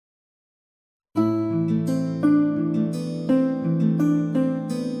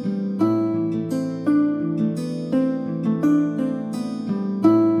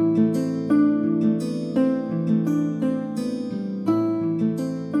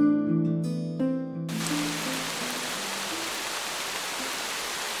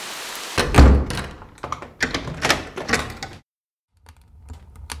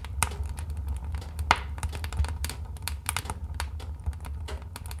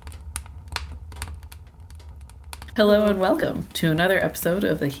Hello and welcome to another episode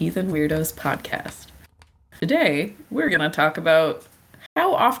of the Heathen Wyrdos podcast. Today, we're going to talk about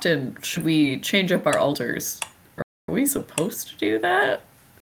how often should we change up our altars? Are we supposed to do that?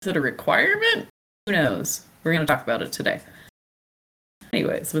 Is it a requirement? Who knows? We're going to talk about it today.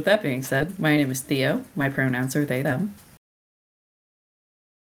 Anyways, with that being said, my name is Theo. My pronouns are they, them.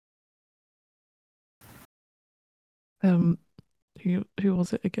 Who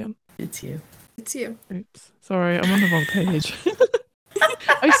was it again? It's you. It's you. Oops. Sorry, I'm on the wrong page.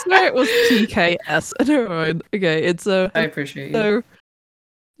 I swear it was TKS. Never mind. Okay, it's I appreciate you. so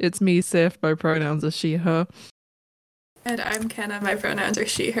it's me, Sif. My pronouns are she, her. And I'm Kenna. My pronouns are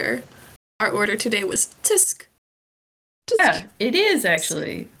she, her. Our order today was tisk. Yeah, it is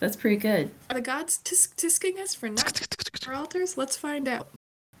actually. That's pretty good. Are the gods tisking us for not our altars? Let's find out.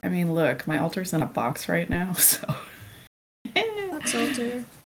 I mean, look, my altar's in a box right now, so. Let's altar.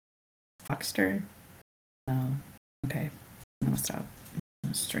 Foxter? Oh, okay. I'm gonna stop.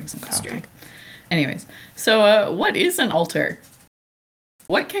 Let's drink some coffee. Drink. Anyways, so what is an altar?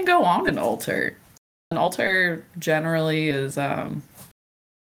 What can go on an altar? An altar generally is, I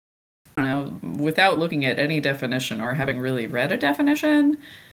don't know, without looking at any definition or having really read a definition,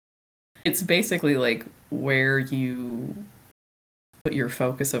 it's basically like where you put your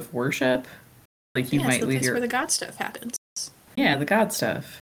focus of worship. Like you Yeah, might it's the leave place your where the god stuff happens. yeah, the god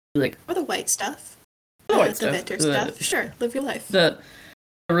stuff. Like Or the white stuff. the white The stuff. Victor stuff. Sure, live your life. The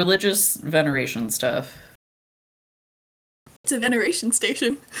religious veneration stuff. It's a veneration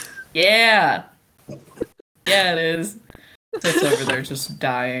station. Yeah. Yeah, it is. It's over there just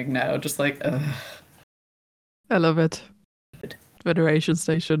dying now, just like, ugh. I love it. Federation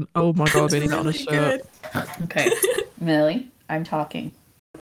Station. Oh my god, we need that on a Really shirt. good. Okay. Millie, I'm talking.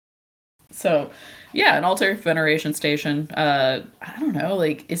 So, yeah, an altar, veneration station. I don't know,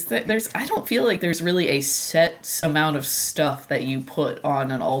 like, I don't feel like there's really a set amount of stuff that you put on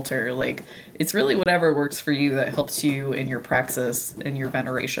an altar. Like, it's really whatever works for you that helps you in your praxis and your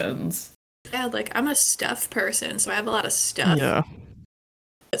venerations. Yeah, like I'm a stuff person, so I have a lot of stuff. Yeah.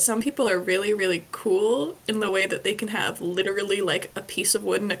 But some people are really, really cool in the way that they can have literally like a piece of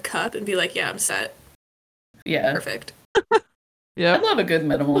wood and a cup and be like, yeah, I'm set. Yeah. Perfect. I Yeah. love a good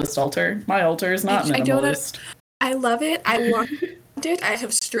minimalist altar. My altar is not I don't- minimalist. I love it. I want it. I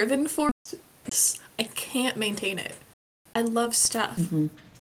have striven for it. I can't maintain it. I love stuff. Mhm.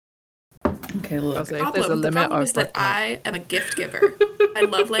 Okay, look. If there's a The limit, problem I'll is that break that. I am a gift giver. My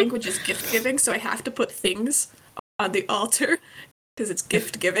love language is gift giving, so I have to put things on the altar because it's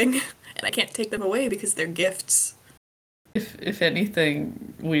gift giving, and I can't take them away because they're gifts. If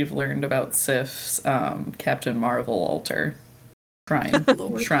anything, we've learned about Sif's Captain Marvel altar.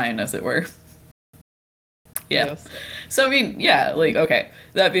 Lord. Shrine, as it were. Yeah. Yes. So, I mean, yeah, like, okay.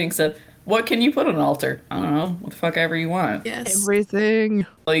 That being said, what can you put on an altar? I don't know. What the fuck ever you want. Yes. Everything.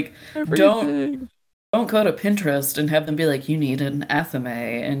 Like, Everything. don't go to Pinterest and have them be like, you need an athame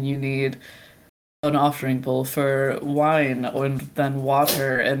and you need an offering bowl for wine and then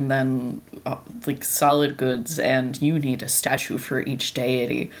water and then like solid goods and you need a statue for each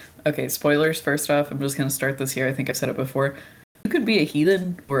deity. Okay, spoilers first off. I'm just going to start this here. I think I've said it before. You could be a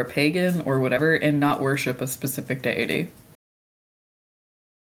heathen or a pagan or whatever and not worship a specific deity.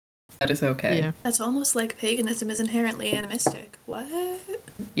 That is okay. Yeah. That's almost like paganism is inherently animistic. What?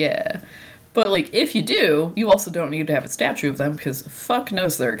 Yeah. But, like, if you do, you also don't need to have a statue of them, because fuck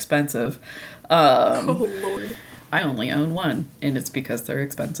knows they're expensive. Oh, Lord. I only own one, and it's because they're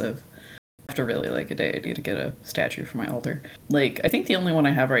expensive. I have to really like a deity to get a statue for my altar. Like, I think the only one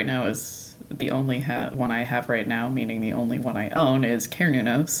I have right now is... The only one I have right now, meaning the only one I own, is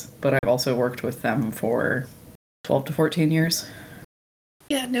Kernunos, but I've also worked with them for 12 to 14 years.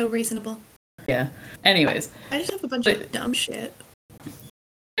 Yeah, no, reasonable. Yeah. Anyways. I just have a bunch of dumb shit.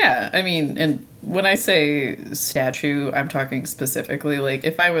 Yeah, I mean, and when I say statue, I'm talking specifically, like,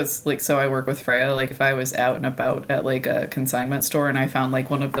 if I was, like, so I work with Freya, like, if I was out and about at, like, a consignment store and I found, like,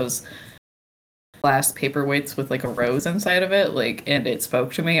 one of those glass paperweights with, like, a rose inside of it, like, and it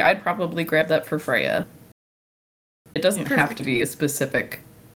spoke to me, I'd probably grab that for Freya. It doesn't have to be a specific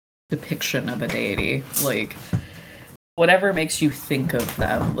depiction of a deity, like, whatever makes you think of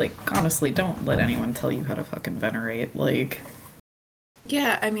them, like, honestly, don't let anyone tell you how to fucking venerate, like...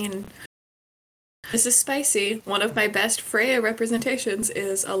 Yeah, I mean, this is spicy. One of my best Freya representations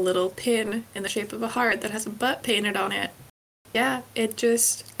is a little pin in the shape of a heart that has a butt painted on it. Yeah,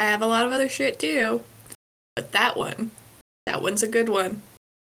 I have a lot of other shit too. But that one's a good one.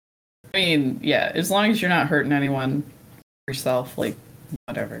 I mean, yeah, as long as you're not hurting anyone, yourself, like,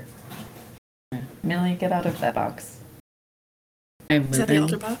 whatever. Yeah. Millie, get out of that box. I'm Is that the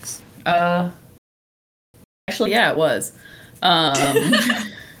moving. altar box? Actually, yeah, it was. Um,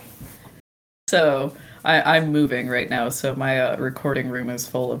 so I'm moving right now, so my recording room is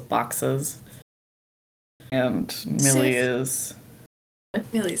full of boxes, and Millie Sif? is.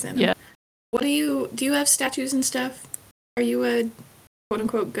 Millie's in Yeah. them. What do you have statues and stuff? Are you a quote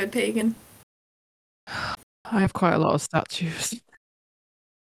unquote good pagan? I have quite a lot of statues.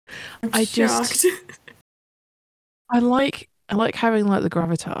 I'm I shocked. just I like having like the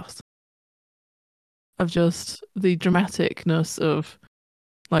gravitas of just the dramaticness of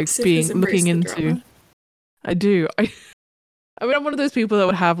like Sif being has embraced looking the into. drama. I do. I mean, I'm one of those people that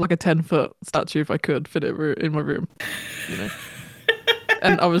would have like a 10-foot statue if I could fit it in my room, you know.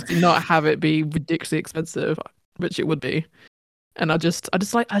 And obviously not have it be ridiculously expensive, which it would be. And I just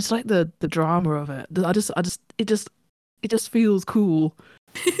like the drama of it. It just feels cool.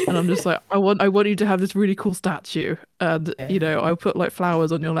 And I'm just like, I want you to have this really cool statue, and you know, I'll put like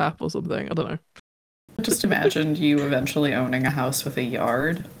flowers on your lap or something. I don't know. I just imagined you eventually owning a house with a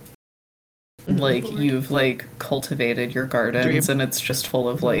yard. Like Lord. you've like cultivated your gardens, Dream. and it's just full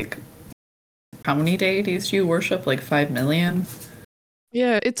of like. How many deities do you worship? Like 5 million?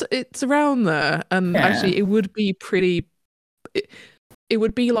 Yeah, it's around there, and Yeah. actually, it would be pretty. It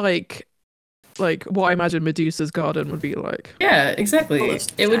would be like what I imagine Medusa's garden would be like. Yeah, Full exactly. of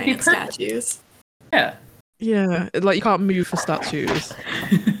It would be giant perfect. statues. Yeah. Yeah, like you can't move for statues,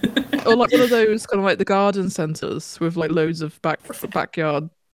 or like one of those kind of like the garden centers with like loads of backyard.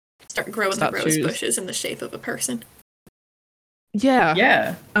 Start growing the rose Statues. bushes in the shape of a person. Yeah,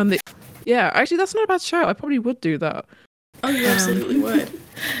 Yeah. and yeah, actually, that's not a bad shout. I probably would do that. Oh, you absolutely would.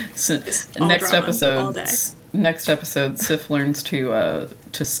 So, Just all next drama, all day. episode, Sif learns to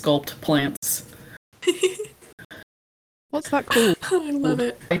sculpt plants. What's that called? Oh, I love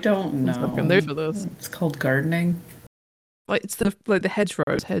it. I don't One second, know. there for this. It's called gardening. Like it's the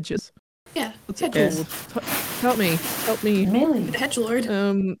hedgerows, hedges. Yeah, What's it hedges. called? Help me. Millie. The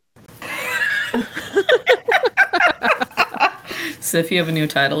hedgelord. Sif, you have a new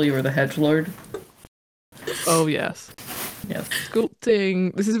title. You were the hedgelord. Oh yes. Yes.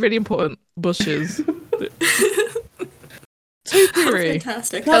 Sculpting. This is really important. Bushes. Topiary.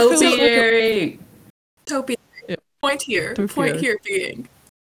 Fantastic. That feels like a- Topiary. Topiary. Yeah. Point here. Topiary. Point here being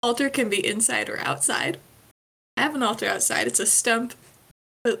altar can be inside or outside. I have an altar outside. It's a stump.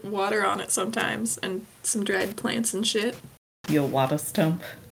 Put water on it sometimes and some dried plants and shit. Your water stump.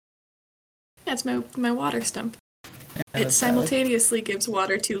 Yeah, it's my water stump. Yeah, It that's simultaneously gives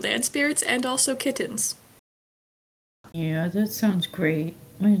water to land spirits and also kittens. valid. Yeah, that sounds great.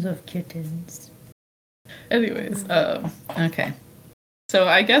 I love kittens. Anyways, okay. So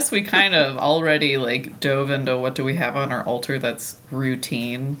I guess we kind of already like dove into what do we have on our altar that's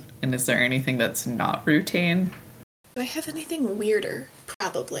routine, and is there anything that's not routine? Do I have anything weirder?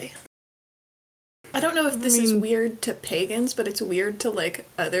 Probably. I don't know if this is weird to pagans, but it's weird to like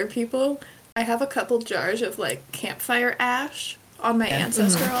other people. I have a couple jars of like campfire ash on my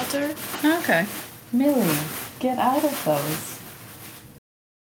ancestor altar. Okay. Millie, get out of those.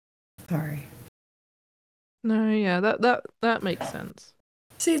 Sorry. No, yeah, that makes sense.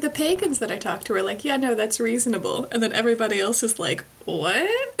 See, the pagans that I talked to were like, yeah, no, that's reasonable. And then everybody else is like, what?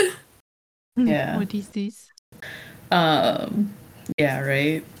 Yeah. What is this? Yeah,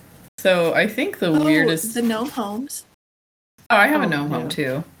 right. So I think the weirdest. The gnome homes. Oh, I have a Oh, gnome yeah. home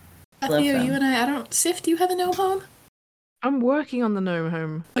too. Matthew, them. you and I don't. Sif, do you have a gnome home? I'm working on the gnome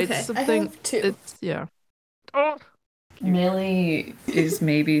home. Okay, It's I something. have two. It's yeah. Oh. Millie is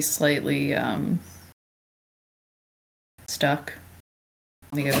maybe slightly stuck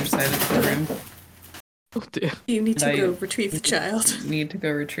on the other side of the room. Oh dear. You need to I- go retrieve the child. Need to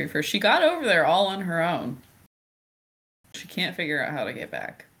go retrieve her. She got over there all on her own. She can't figure out how to get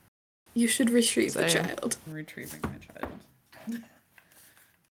back. You should retrieve the Same. child. I'm retrieving my child.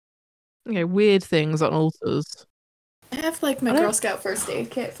 Okay, weird things on altars. I have like my I don't- Girl Scout first aid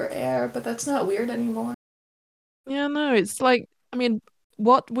kit for air, but that's not weird anymore. Yeah, no, it's like, I mean,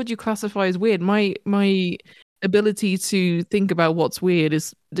 what would you classify as weird? My ability to think about what's weird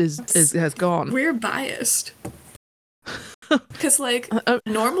is has gone. We're biased. Because, like,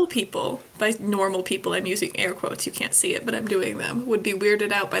 normal people, by normal people, I'm using air quotes, you can't see it, but I'm doing them, would be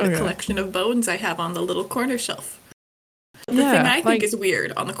weirded out by the Okay. collection of bones I have on the little corner shelf. The Yeah, thing I think like- is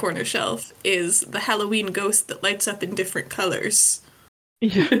weird on the corner shelf is the Halloween ghost that lights up in different colors.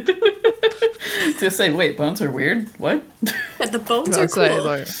 Yeah. Just say, wait, bones are weird? What? And the bones are I'd say, cool.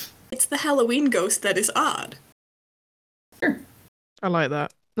 like, It's the Halloween ghost that is odd. I like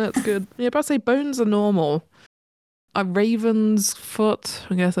that. That's good. Yeah, but I say bones are normal. A raven's foot,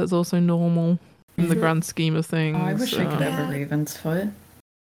 I guess that's also normal in the Mhm. grand scheme of things. Oh, I wish I could have Yeah. a raven's foot.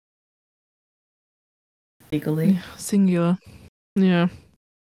 legally. Singular. Yeah.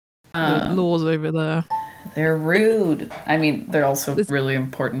 The laws over there. They're rude. I mean, they're also This- really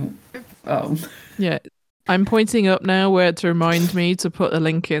important. Yeah. I'm pointing up now where to remind me to put a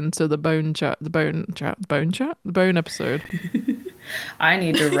link into the bone episode. I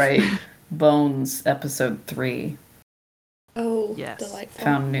need to write Bones episode 3. Oh, Yes. delightful.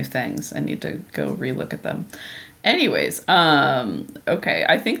 Found new things. I need to go relook at them. Anyways, okay.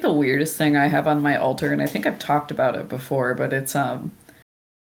 I think the weirdest thing I have on my altar, and I think I've talked about it before, but it's a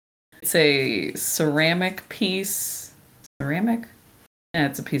ceramic piece. Ceramic? Yeah,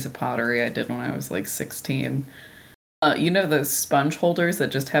 it's a piece of pottery I did when I was like 16. You know those sponge holders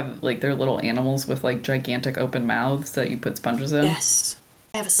that just have like their little animals with like gigantic open mouths that you put sponges in? Yes.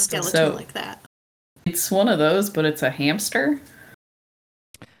 I have a skeleton So- like that. It's one of those, but it's a hamster.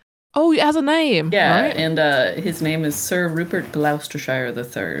 Oh, it has a name. Yeah, Right? and his name is Sir Rupert Gloucestershire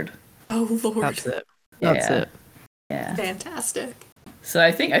III. Oh, Lord. That's it. That's Yeah. it. Yeah. Fantastic. So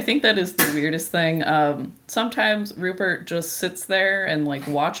I think that is the weirdest thing. Sometimes Rupert just sits there and like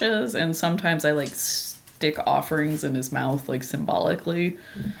watches, and sometimes I like stick offerings in his mouth like symbolically.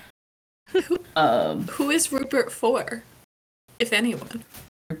 Who is Rupert for? If anyone.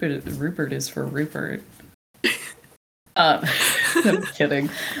 Rupert is for Rupert. I'm kidding.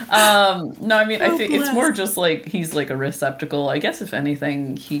 No, I mean I Oh, think it's bless. more just like he's like a receptacle. I guess if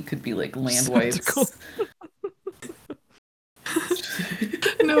anything, he could be like land Receptacle. wipes.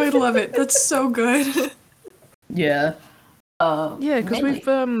 No, I love it. That's so good. Yeah. Yeah, because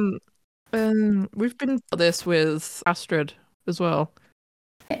mainly. we've been for this with Astrid as well.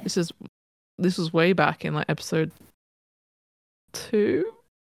 Yeah. This was way back in like episode 2.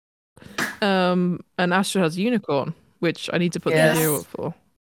 And Astrid has a unicorn, which I need to put Yes. the video up for.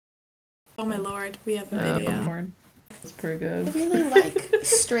 Oh my lord, we have a video. Unicorn. That's pretty I good. really like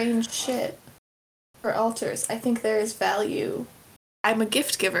strange shit for altars. I think there is value. I'm a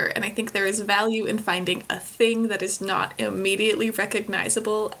gift giver, and I think there is value in finding a thing that is not immediately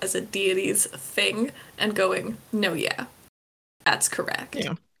recognizable as a deity's thing and going, no, yeah, that's correct.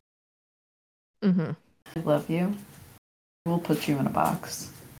 Yeah. Mm-hmm. I love you. We'll put you in a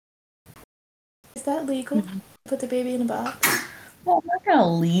box. Is that legal? Put the baby in a box? Well, I'm not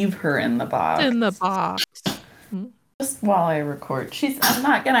gonna leave her in the box. In the box. Just while I record. I'm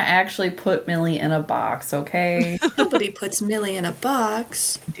not gonna actually put Millie in a box, okay? Nobody puts Millie in a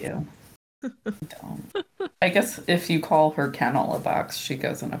box. I do. I don't. I guess if you call her kennel a box, she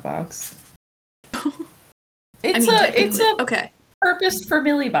goes in a box. It's a okay. purpose for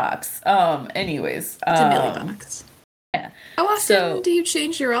Millie box. Anyways. It's a Millie box. Yeah. How often So- do you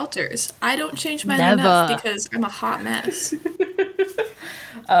change your altars? I don't change mine Never. enough because I'm a hot mess.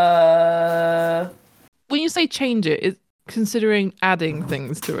 When you say change it, it's considering adding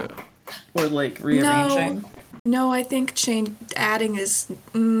things to it. Or like rearranging. No, I think adding is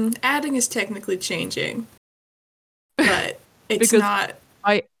technically changing, but it's Because not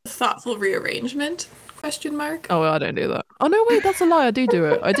I- thoughtful rearrangement? Question mark. Oh, I don't do that. Oh no, wait, that's a lie. I do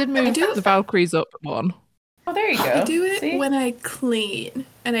it. I did move do? the Valkyries up one. Oh, there you go. I do it See? when I clean,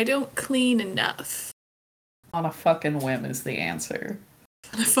 and I don't clean enough. On a fucking whim is the answer.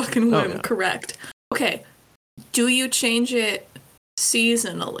 On a fucking whim, yeah. correct. Okay, do you change it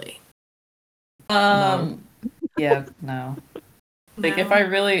seasonally? Yeah, no. Like if No? I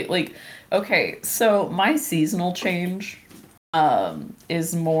really like okay, so my seasonal change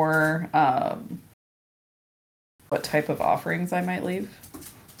is more what type of offerings I might leave.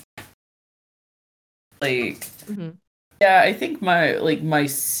 Like Mhm. yeah, I think my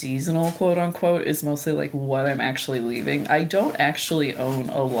seasonal quote unquote is mostly like what I'm actually leaving. I don't actually own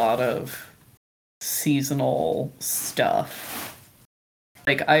a lot of seasonal stuff.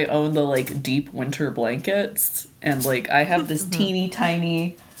 Like I own the like deep winter blankets and like I have this teeny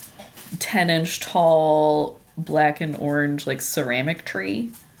tiny 10-inch tall black and orange like ceramic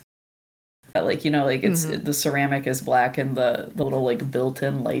tree. That, like, you know, like it's the ceramic is black and the little like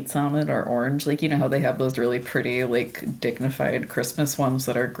built-in lights on it are orange. Like, you know how they have those really pretty like dignified Christmas ones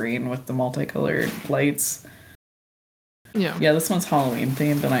that are green with the multicolored lights. Yeah. Yeah, this one's Halloween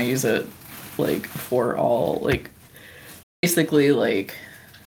themed and I use it like for all like basically like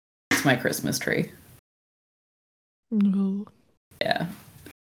it's my Christmas tree. No. Yeah.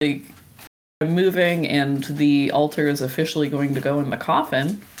 Like I'm moving and the altar is officially going to go in the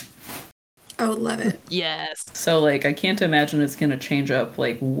coffin. Oh, love it. Yes. So like I can't imagine it's gonna change up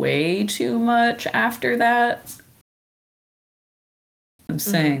like way too much after that. I'm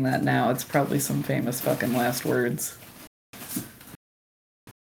saying that now, it's probably some famous fucking last words.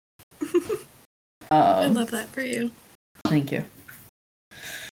 I love that for you. Thank you.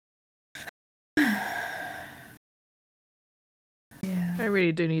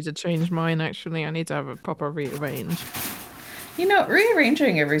 really do need to change mine, actually. I need to have a proper rearrange. You know,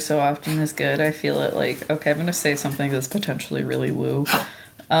 rearranging every so often is good. I feel it like, okay, I'm gonna say something that's potentially really woo.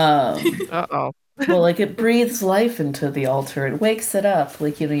 Uh-oh. Well, like it breathes life into the altar. It wakes it up.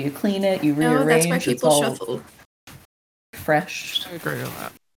 Like, you know, you clean it, you No, that's why rearrange, it's people all shuffle. fresh. I agree with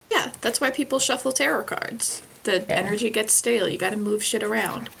that. Yeah, that's why people shuffle tarot cards. The energy gets stale. You gotta move shit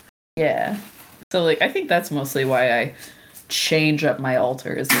around. Yeah. So, like, I think that's mostly why I change up my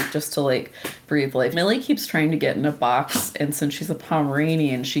altars, is just to, like, breathe life. Millie keeps trying to get in a box, and since she's a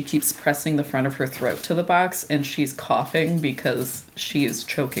Pomeranian, she keeps pressing the front of her throat to the box, and she's coughing because she is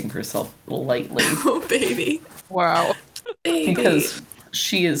choking herself lightly. Oh, baby. Wow. Baby. Because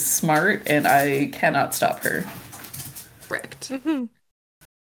she is smart, and I cannot stop her. Correct.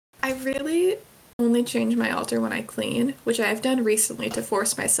 I really only change my altar when I clean, which I have done recently to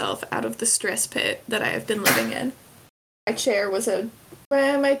force myself out of the stress pit that I have been living in. My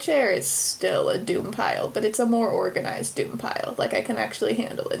chair is still a doom pile, but it's a more organized doom pile. Like, I can actually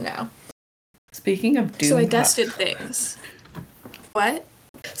handle it now. Speaking of doom So I dusted things. What?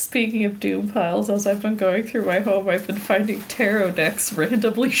 Speaking of doom piles, as I've been going through my home, I've been finding tarot decks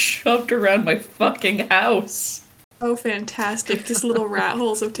randomly shoved around my fucking house. Oh, fantastic. Just little rat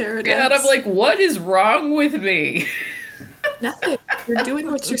holes of tarot decks. God, I'm like, what is wrong with me? Nothing. You're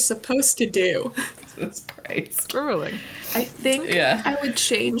doing what you're supposed to do. Jesus Christ. Scrolling. I think Yeah. I would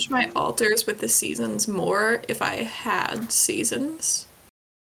change my altars with the seasons more if I had seasons.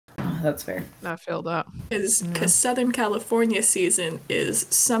 Oh, that's fair. I feel that. Because Southern California season is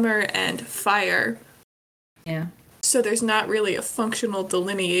summer and fire. Yeah. So there's not really a functional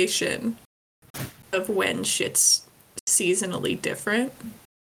delineation of when shit's seasonally different.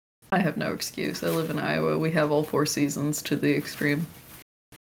 I have no excuse. I live in Iowa. We have all 4 seasons to the extreme.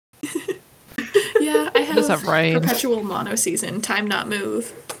 Yeah, I have, Does have rain. perpetual mono season, time not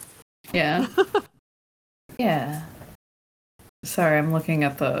move. Yeah. Yeah. Sorry, I'm looking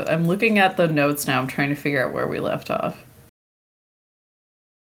at the notes now. I'm trying to figure out where we left off.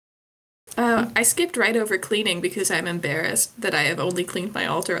 I skipped right over cleaning because I'm embarrassed that I have only cleaned my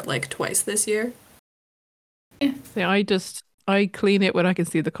altar like twice this year. Yeah, I clean it when I can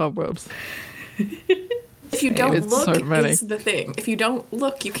see the cobwebs. If you don't It's look, so many. is the thing. If you don't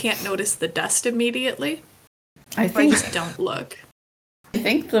look, you can't notice the dust immediately. I I think just don't look. I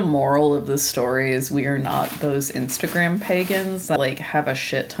think the moral of this story is we are not those Instagram pagans that like have a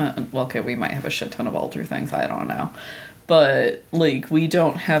shit ton. Well, okay, we might have a shit ton of altar things. I don't know, but like we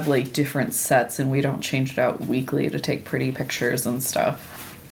don't have like different sets, and we don't change it out weekly to take pretty pictures and stuff.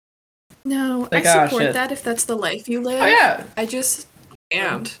 No, Like, I ah, support shit. that if that's the life you live. Oh yeah, I just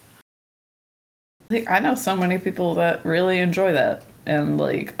and like I know so many people that really enjoy that, and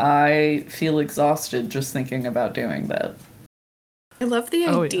like I feel exhausted just thinking about doing that. I love the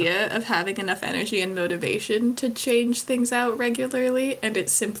Oh, yeah. idea of having enough energy and motivation to change things out regularly, and it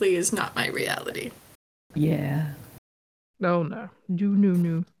simply is not my reality. Yeah. No.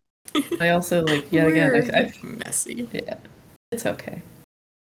 No. I also like yet We're again. messy. Yeah, it's okay.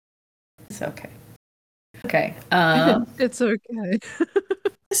 It's okay. Okay. It's okay.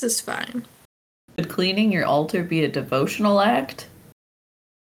 This is fine. Would cleaning your altar be a devotional act?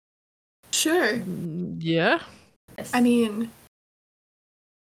 Sure. Yeah. Yes. I mean,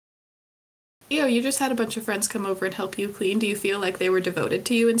 you just had a bunch of friends come over and help you clean. Do you feel like they were devoted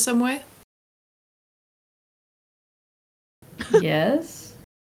to you in some way? Yes.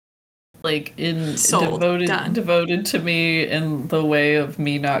 Like in Sold. Done. devoted to me in the way of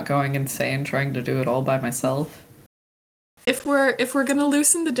me not going insane trying to do it all by myself. If we're gonna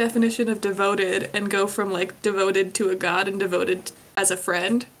loosen the definition of devoted and go from like devoted to a god and devoted as a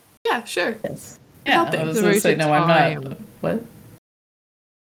friend, yeah, sure. Yes. Yeah, Helping. I was gonna say Devoted no, I'm not. time. What?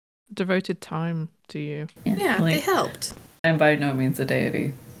 Devoted time to you. Yeah, they like, helped. I'm by no means a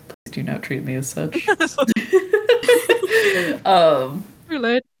deity. Please do not treat me as such.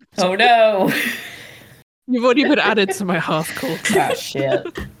 Relate. Oh no. You've already been added to my hearth call. Ah shit.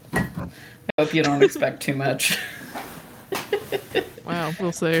 I hope you don't expect too much. Wow,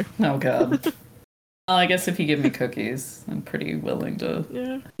 we'll see. Oh god. Well, I guess if you give me cookies, I'm pretty willing to.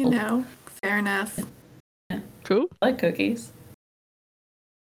 Yeah. You know, fair enough. Cool. I like cookies.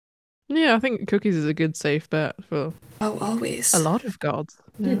 Yeah, I think cookies is a good safe bet for Oh, always. a lot of gods.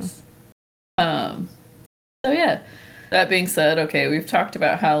 Yeah. Yes. So yeah. That being said, okay, we've talked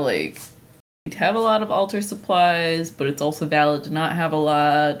about how like we have a lot of altar supplies, but it's also valid to not have a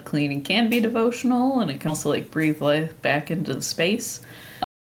lot. Cleaning can be devotional, and it can also like breathe life back into the space.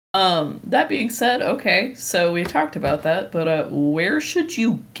 That being said, okay, so we talked about that, but where should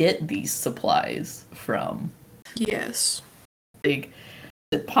you get these supplies from? Yes. Like,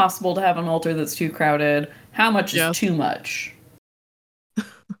 it possible to have an altar that's too crowded? How much is too much?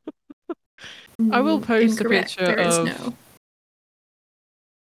 I will post Incorrect. a picture There is of. no.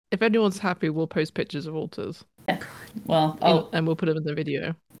 If anyone's happy, we'll post pictures of altars. Yeah. Well, and we'll put them in the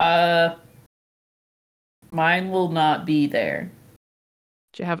video. Mine will not be there.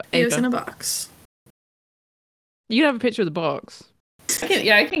 Do you have It was in a box. You can have a picture of the box.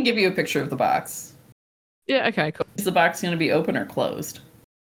 I can give you a picture of the box. Yeah, okay, cool. Is the box going to be open or closed?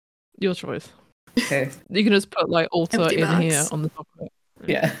 Your choice. Okay. You can just put like altar Empty in box. here on the top of it.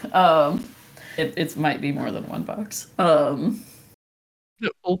 Yeah. It might be more than one box.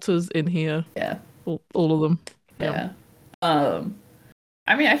 Put altars in here. Yeah. All of them. Yeah.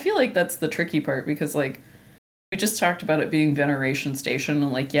 I mean, I feel like that's the tricky part because like we just talked about it being veneration station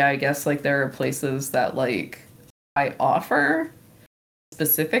and like I guess like there are places that like I offer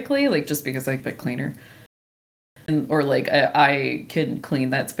specifically like just because I put cleaner or like I can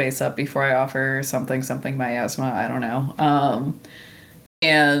clean that space up before I offer something miasma, I don't know.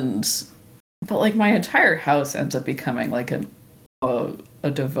 But like my entire house ends up becoming like a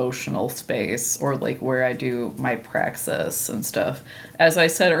devotional space or like where I do my praxis and stuff. As I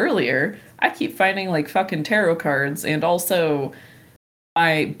said earlier, I keep finding like fucking tarot cards and also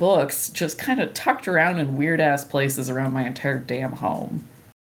my books just kind of tucked around in weird ass places around my entire damn home.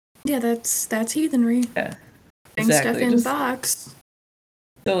 Yeah, that's heathenry. Yeah. Putting Exactly. stuff in the box.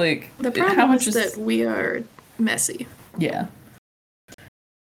 So like The problem is that we are messy. Yeah.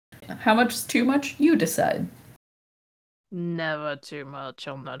 How much is too much? You decide. Never too much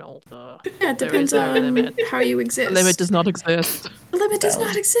on that altar. Yeah, it depends on how you exist. The limit does not exist. The limit does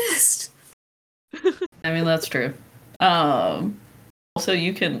not exist. I mean, that's true. Also,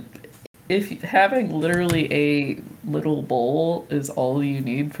 you can, if having literally a little bowl is all you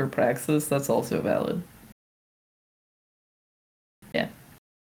need for praxis, that's also valid. Yeah.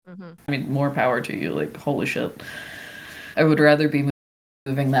 Mm-hmm. I mean, more power to you. Like, holy shit. I would rather be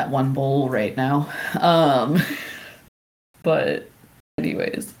moving that one bowl right now. But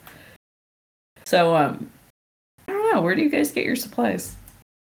anyways. So, I don't know, where do you guys get your supplies?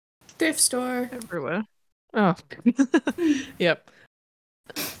 Thrift store. Everywhere. Oh. Yep.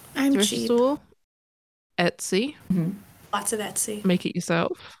 I'm Thrift cheap. store. Etsy. Mm-hmm. Lots of Etsy. Make it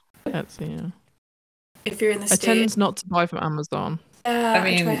yourself. Etsy, yeah. If you're in the I States. tend not to buy from Amazon.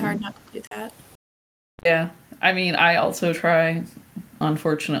 I try hard not to do that. Yeah. I mean, I also try.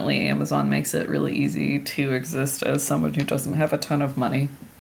 Unfortunately, Amazon makes it really easy to exist as someone who doesn't have a ton of money.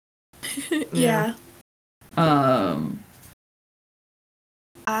 Yeah. I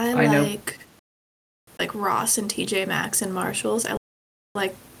like Ross and TJ Maxx and Marshalls. I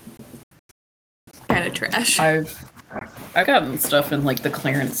like kind of trash. I've gotten stuff in like the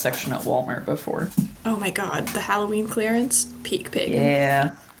clearance section at Walmart before. Oh my god, the Halloween clearance, peak pig.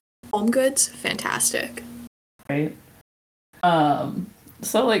 Yeah. Home goods, fantastic. Right.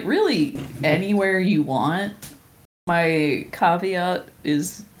 So like really anywhere you want. My caveat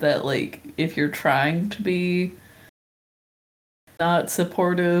is that like if you're trying to be not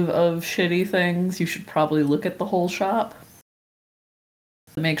supportive of shitty things, you should probably look at the whole shop.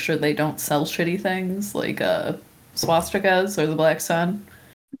 Make sure they don't sell shitty things like swastikas or the Black Sun.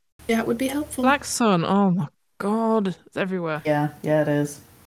 Yeah, it would be helpful. Black Sun, oh my god, it's everywhere. Yeah, it is.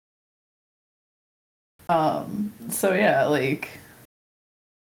 So yeah, like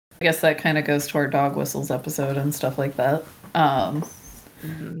I guess that kind of goes to our dog whistles episode and stuff like that.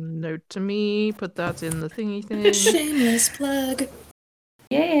 Note to me, put that in the thingy thing. Shameless plug.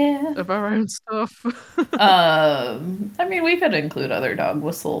 Yeah. Of our own stuff. I mean, we could include other dog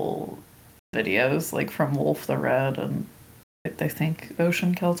whistle videos, like from Wolf the Red, and I think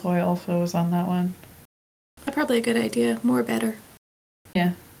Ocean Keltoy also was on that one. Probably a good idea. More better.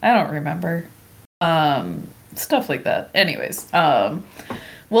 Yeah, I don't remember. Stuff like that. Anyways,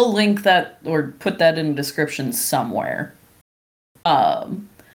 we'll link that or put that in the description somewhere. And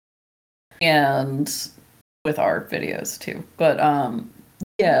with our videos too. But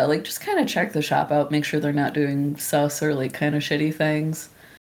yeah, like just kind of check the shop out, make sure they're not doing sus or like kind of shitty things.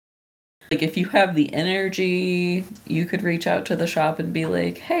 Like if you have the energy, you could reach out to the shop and be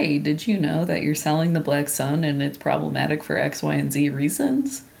like, "Hey, did you know that you're selling the Black Sun and it's problematic for X, Y, and Z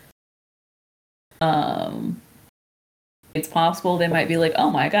reasons?" It's possible they might be like, "Oh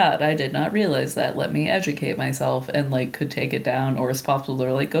my god, I did not realize that. Let me educate myself," and like could take it down, or it's possible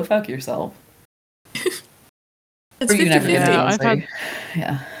they're like, "Go fuck yourself." It's Or you 50-50. never know,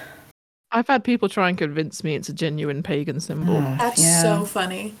 Yeah, I've had people try and convince me it's a genuine pagan symbol. That's so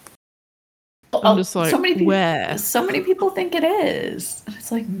funny. I'm just like, so many people, where? So many people think it is. And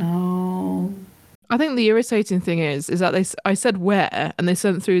it's like, no. I think the irritating thing is that I said where, and they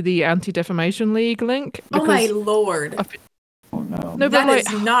sent through the Anti-Defamation League link Oh my because lord. Oh no. no, but That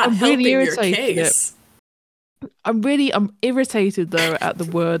like is not I'm really helping your irritated. case. I'm irritated though at the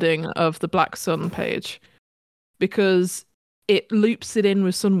wording of the Black Sun page because it loops it in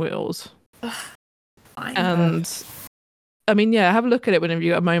with Sunwheels. Fine. And I mean, yeah, have a look at it whenever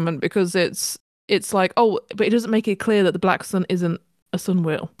you get a moment because it's like, oh, but it doesn't make it clear that the Black Sun isn't a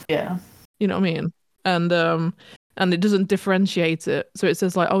Sunwheel. Yeah. You know what I mean? And it doesn't differentiate it. So it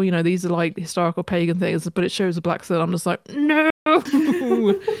says like, oh, you know, these are like historical pagan things, but it shows the Black Sun. I'm just like, no.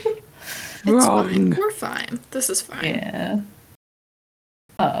 It's Wrong. fine. We're fine. This is fine. Yeah.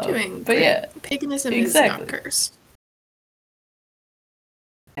 Doing but great. yeah, Paganism exactly. is not cursed.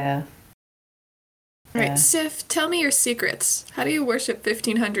 Yeah. Alright, Yeah. Sif, tell me your secrets. How do you worship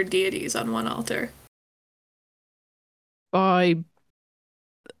 1,500 deities on one altar?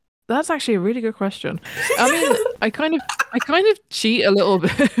 That's actually a really good question. I mean, I kind of cheat a little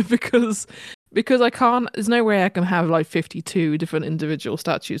bit because I can't. There's no way I can have like 52 different individual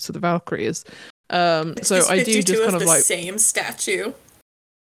statues to the Valkyries. It's So just I do 52 just kind of of the like same statue.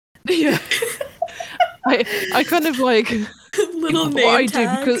 yeah. I kind of like Little what name I do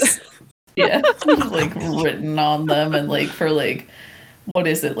tags. because Yeah. Like written on them and like for like what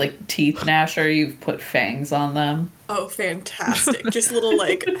is it, like teeth gnasher, you've put fangs on them. Oh, fantastic. Just little,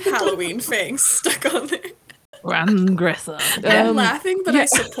 like, Halloween fangs stuck on there. Rangresser. I'm laughing, but yeah. I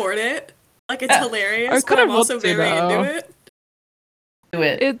support it. Like, it's I hilarious, but kind of I'm also want to, very though. into it. Do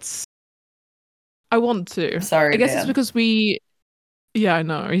it. I want to. Sorry, I guess Dan. it's because yeah, I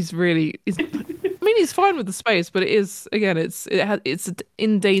know. He's I mean, he's fine with the space, but it is again. It's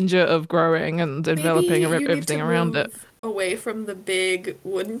in danger of growing and enveloping Maybe you need everything to around it. move away from the big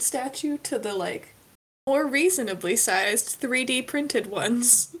wooden statue to the, like, more reasonably sized 3D printed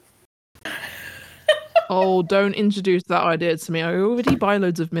ones. Oh, don't introduce that idea to me. I already buy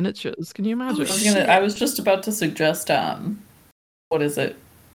loads of miniatures. Can you imagine? shit. I was just about to suggest what is it?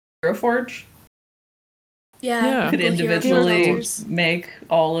 Forge? Yeah. You could Google Hero individually Forgers. make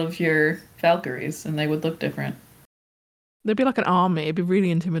all of your Valkyries and they would look different. They'd be like an army. It'd be really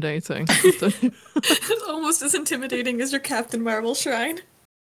intimidating. Almost as intimidating as your Captain Marvel shrine.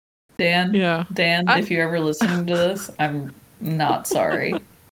 Dan, Yeah. if you're ever listening to this, I'm not sorry.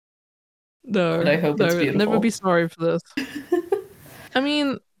 No, But I hope it's beautiful. never be sorry for this. I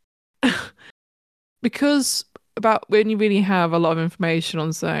mean, because about when you really have a lot of information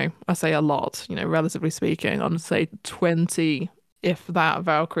on, I say a lot, you know, relatively speaking, on say 20, if that,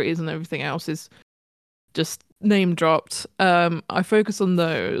 Valkyries and everything else is just name dropped. I focus on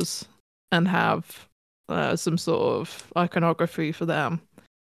those and have some sort of iconography for them.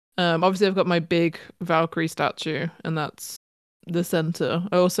 Obviously, I've got my big Valkyrie statue, and that's the center.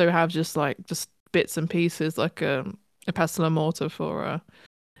 I also have just bits and pieces, like a pestle and mortar for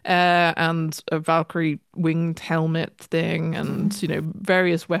air and a Valkyrie winged helmet thing, and you know,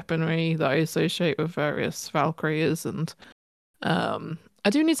 various weaponry that I associate with various Valkyries. And I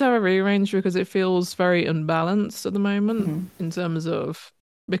do need to have a rearrange because it feels very unbalanced at the moment in terms of,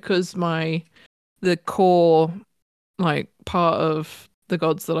 because the core like part of the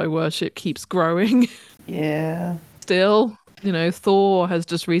gods that I worship keeps growing. Yeah. Still, you know, Thor has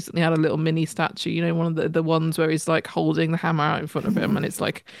just recently had a little mini statue, you know, one of the ones where he's like holding the hammer out in front of him and it's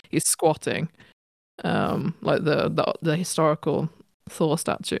like he's squatting. Like the historical Thor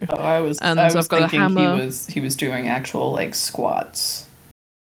statue. Oh, I was I've got a thinking hammer. he was doing actual like squats.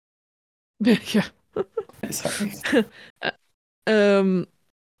 Yeah. Sorry.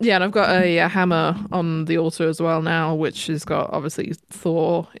 Yeah, and I've got a hammer on the altar as well now, which has got obviously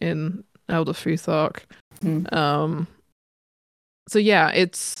Thor in Elder Futhark. So yeah,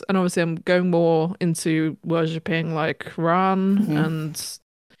 and obviously I'm going more into worshipping like Ran and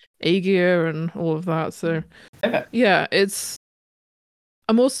Aegir and all of that. So yeah,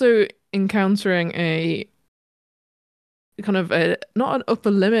 I'm also encountering a kind of not an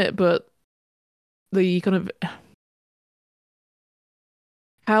upper limit, but the kind of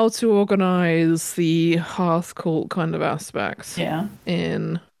how to organize the hearth cult kind of aspects. Yeah.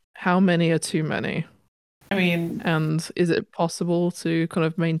 In how many are too many? I mean, and is it possible to kind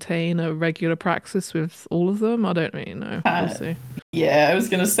of maintain a regular practice with all of them? I don't really know. We'll see. Yeah, I was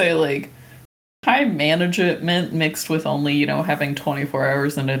gonna say like time management mixed with only, you know, having 24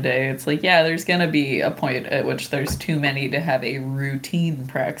 hours in a day. It's like, yeah, there's gonna be a point at which there's too many to have a routine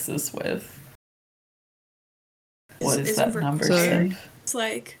praxis with. What is that number? It's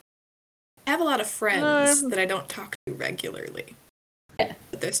like, I have a lot of friends that I don't talk to regularly. Yeah.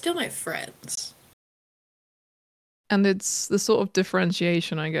 But they're still my friends. And it's the sort of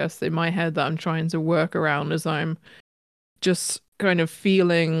differentiation, I guess, in my head that I'm trying to work around as I'm just kind of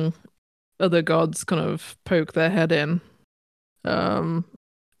feeling other gods kind of poke their head in. And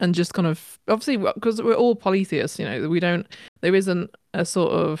just kind of, obviously, because we're all polytheists, there isn't a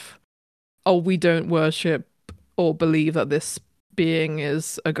sort of, oh, we don't worship or believe that this being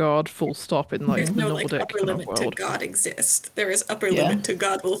is a god, full stop, in like There's the no Nordic upper kind of limit to world. God exist. There is upper limit to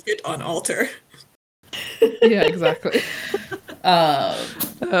God will fit on altar. Yeah, exactly.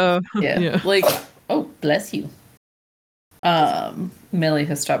 Yeah. Like, oh, bless you. Millie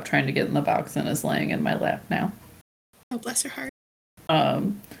has stopped trying to get in the box and is laying in my lap now. Oh, bless her heart.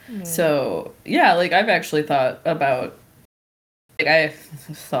 So yeah, like I've actually thought about, like I've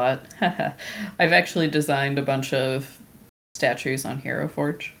actually designed a bunch of statues on Hero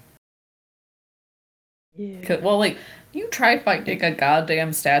Forge. Yeah. Well, like, you try finding a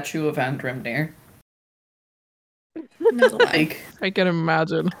goddamn statue of Andrimnir. Not a lie. Like, I can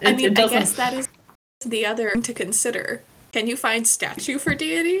imagine. I mean, I guess that is the other thing to consider. Can you find statue for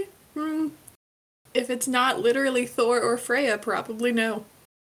deity? If it's not literally Thor or Freya, probably no.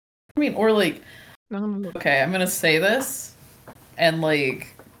 I mean, or like, okay, I'm gonna say this, and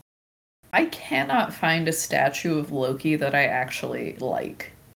like, I cannot find a statue of Loki that I actually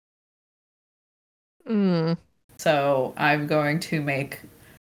like. So I'm going to make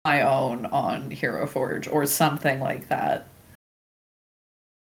my own on Hero Forge or something like that.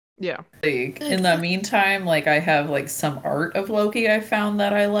 Yeah. Like, in the meantime, like I have like some art of Loki I found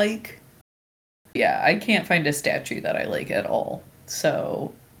that I like. Yeah, I can't find a statue that I like at all.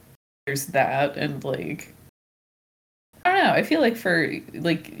 So there's that, and like, I don't know, I feel like for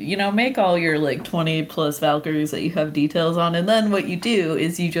like, make all your like 20 plus Valkyries that you have details on, and then what you do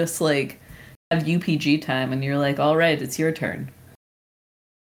is you just like have UPG time and you're like, all right, it's your turn.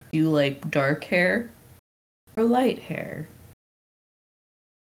 You like dark hair or light hair?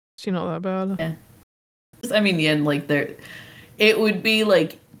 She not that bad. Yeah. I mean, yeah, like it would be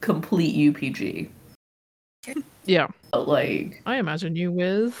like complete UPG. Yeah. But like, I imagine you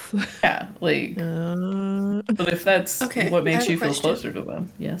with. Yeah, like. But if that's what makes you feel closer to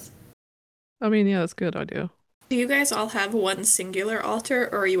them, yes. I mean, yeah, that's a good idea. Do you guys all have one singular altar,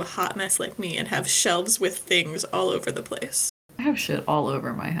 or are you a hot mess like me and have shelves with things all over the place? I have shit all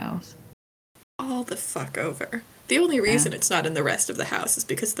over my house. All the fuck over. The only reason it's not in the rest of the house is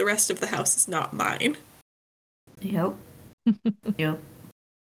because the rest of the house is not mine. Yep. Yep.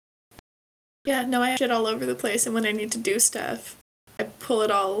 Yeah, no, I have shit all over the place, and when I need to do stuff, I pull it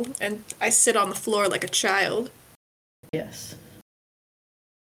all, and I sit on the floor like a child. Yes.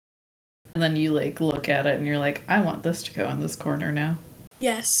 And then you, like, look at it, and you're like, I want this to go in this corner now.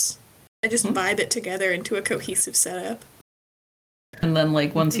 Yes. I just vibe it together into a cohesive setup. And then,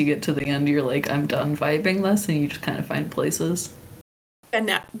 like, once you get to the end, you're like, I'm done vibing this, and you just kind of find places. And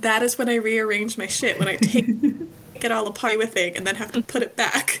that is when I rearrange my shit, when I take it all apart with it, and then have to put it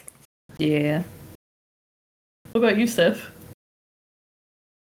back. Yeah. What about you, Steph?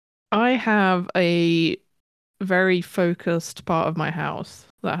 I have a very focused part of my house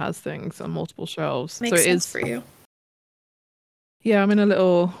that has things on multiple shelves. Makes sense for you. Yeah, I'm in a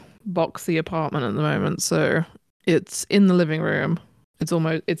little boxy apartment at the moment, so it's in the living room.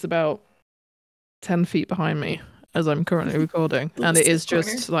 It's about 10 feet behind me as I'm currently recording, and it is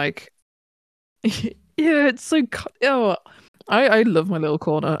just like, yeah, it's so. I love my little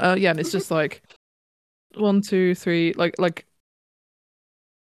corner. Yeah, and it's just like 1, 2, 3, like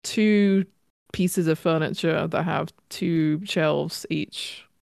 2 pieces of furniture that have 2 shelves each,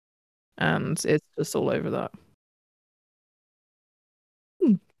 and it's just all over that.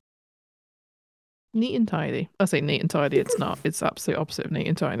 Neat and tidy. I say neat and tidy. It's not. It's absolute opposite of neat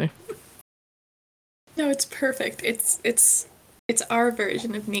and tidy. No, it's perfect. It's our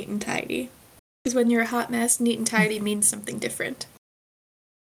version of neat and tidy. Because when you're a hot mess, neat and tidy means something different.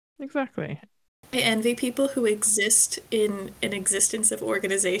 Exactly. I envy people who exist in an existence of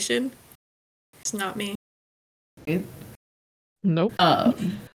organization. It's not me. Nope.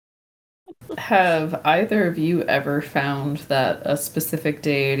 Have either of you ever found that a specific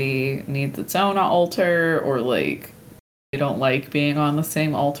deity needs its own altar, or like you don't like being on the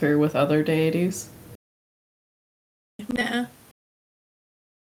same altar with other deities? Nah.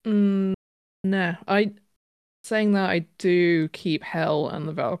 Nah. Saying that, I do keep Hell and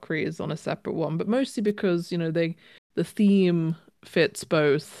the Valkyries on a separate one, but mostly because the theme fits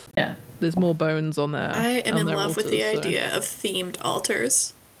both. Yeah. There's more bones on there. I am in love with the idea of themed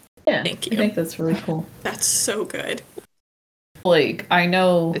altars. Yeah, thank you. I think that's really cool. That's so good. Like, I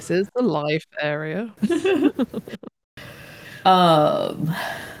know this is the life area.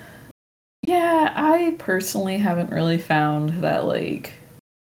 Yeah, Yeah, I personally haven't really found that, like,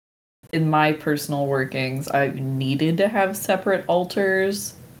 in my personal workings, I've needed to have separate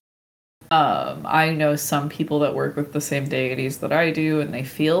altars. I know some people that work with the same deities that I do, and they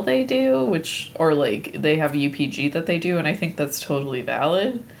feel they do, or like they have UPG that they do, and I think that's totally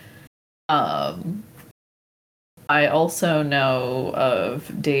valid. Um, I also know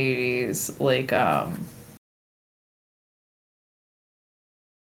of deities like, What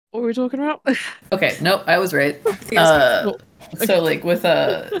were we talking about? okay, nope, I was right. Oh, So like with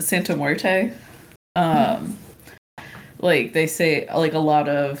Santa Muerte, um, like they say, like a lot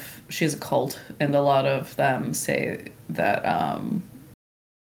of she's a cult, and a lot of them say that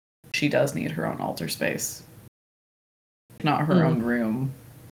she does need her own altar space, not her own room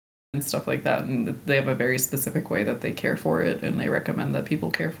and stuff like that. And they have a very specific way that they care for it, and they recommend that people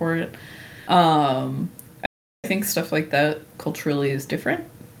care for it. I think stuff like that culturally is different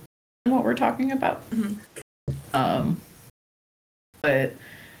than what we're talking about. But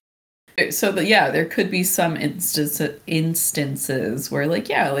so that, yeah, there could be some instances where, like,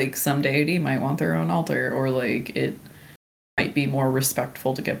 yeah, like some deity might want their own altar, or like it might be more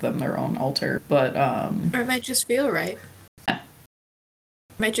respectful to give them their own altar. But Or it might just feel right. Yeah.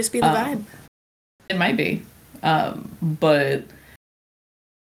 It might just be the vibe. It might be. But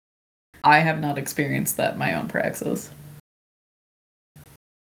I have not experienced that in my own praxis.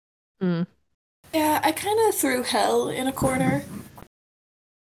 Yeah, I kind of threw hell in a corner.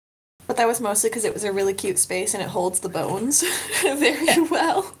 But that was mostly because it was a really cute space and it holds the bones very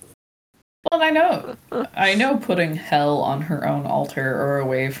well. Well, I know putting hell on her own altar or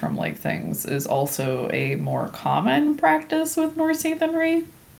away from like things is also a more common practice with Norse heathenry.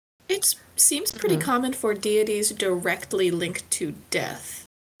 It seems pretty common for deities directly linked to death.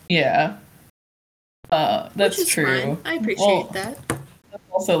 Yeah. That's Which is true. Fine. I appreciate that.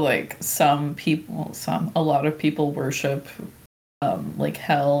 Also, like a lot of people worship like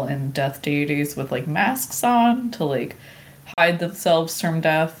hell and death deities with like masks on to like hide themselves from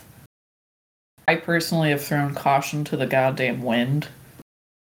death. I personally have thrown caution to the goddamn wind.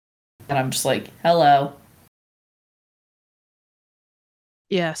 And I'm just like, hello.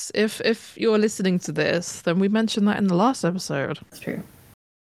 Yes, if you're listening to this, then we mentioned that in the last episode. That's true.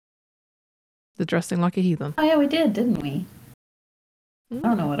 The dressing like a heathen. Oh yeah, we did, didn't we? I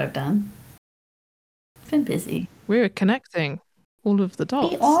don't know what I've done. I've been busy. We're connecting all of the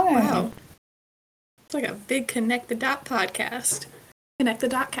dots. We are. Wow. It's like a big Connect the Dot podcast. Connect the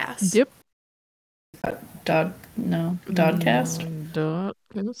Dot cast. Yep. Dodcast?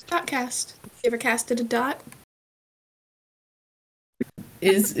 Dotcast. You ever casted a dot?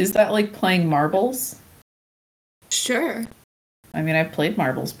 Is that like playing marbles? Sure. I mean, I've played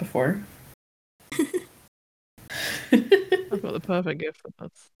marbles before. I've got the perfect gift for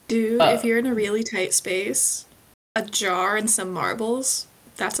that. Dude, if you're in a really tight space, a jar and some marbles,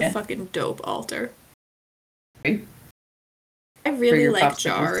 that's a fucking dope altar. Okay. I really like popsicles.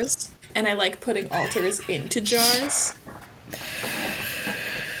 jars, and I like putting altars into jars.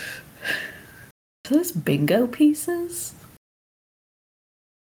 Are those bingo pieces?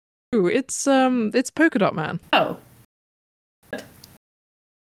 Ooh, it's Polka Dot Man. Oh.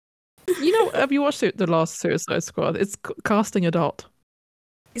 You know, have you watched the last Suicide Squad? It's casting a dot.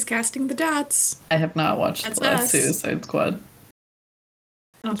 He's casting the dots. I have not watched That's the last us. Suicide Squad.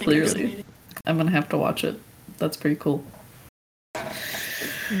 I don't think I've seen Clearly. it. I'm gonna have to watch it. That's pretty cool.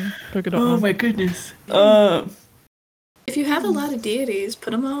 Polka Dot Man. my goodness. If you have a lot of deities,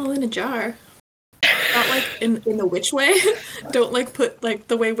 put them all in a jar. Not like in the witch way. Don't like put like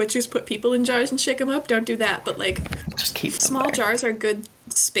the way witches put people in jars and shake them up. Don't do that. But like Just keep them small there. jars are good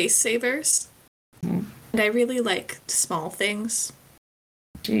space savers. And I really like small things.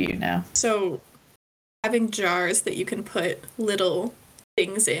 Do you now? So having jars that you can put little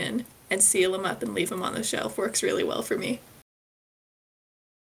things in and seal them up and leave them on the shelf works really well for me.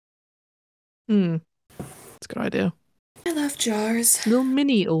 That's a good idea. I love jars. Little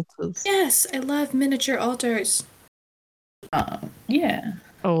mini altars. Yes, I love miniature altars. Yeah.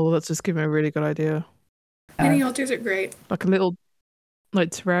 Oh, that's just giving me a really good idea. Mini altars are great. Like a little,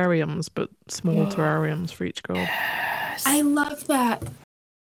 like terrariums, but small terrariums for each god. I love that.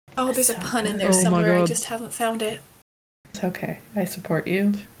 Oh, there's a pun in there Oh my somewhere. I God. just haven't found it. It's okay. I support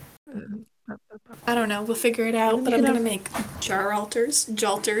you. I don't know. We'll figure it out. You But I'm can gonna make jar altars,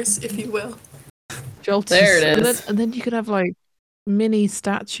 jalters, if you will. Jolters. There it is. And then you could have like mini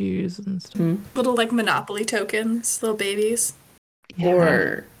statues and stuff. Little like Monopoly tokens, little babies.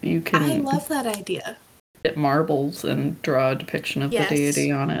 Or you I can love that idea. get marbles and draw a depiction of Yes. the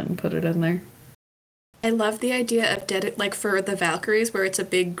deity on it and put it in there. I love the idea of like for the Valkyries, where it's a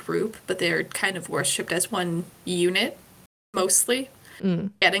big group, but they're kind of worshipped as one unit, mostly.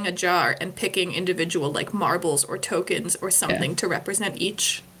 Getting a jar and picking individual like marbles or tokens or something to represent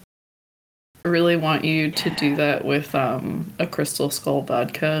each. I really want you to do that with a Crystal Skull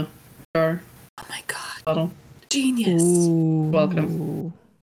vodka jar. Oh my god. Bottle. Genius. Ooh. Welcome.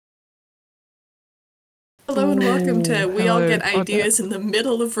 Hello and welcome to We All Get hello. Ideas in the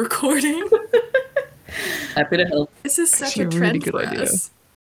middle of recording. Happy to help. This is such Actually, a a trend really good for idea. us.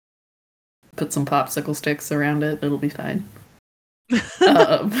 Put some popsicle sticks around it. It'll be fine.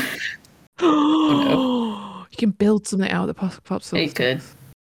 Oh, you can build something out of the popsicle. It could.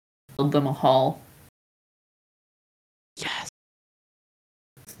 Build them a hall. Yes.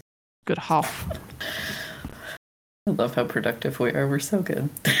 Good half. I love how productive we are. We're so good.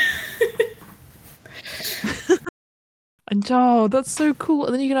 And that's so cool.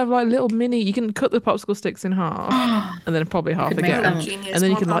 And then you can have like little mini. You can cut the popsicle sticks in half, and then probably half could make again, them- Genius. and then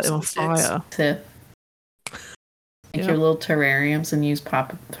you More can light them on popsicle sticks. fire. To make your little terrariums and use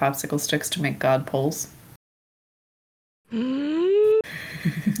popsicle sticks to make god poles.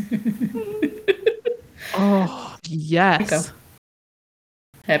 Oh yes.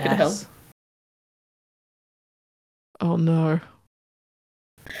 Happy to help. Oh no.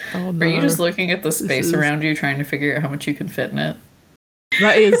 Oh no. Are you just looking at the space is- around you, trying to figure out how much you can fit in it?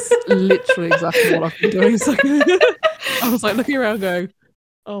 That is literally exactly what I've been doing. So I was like looking around going,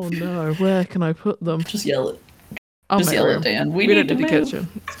 oh no, where can I put them? Just yell it. I'll Just make yell room. it, Dan. We don't need the kitchen.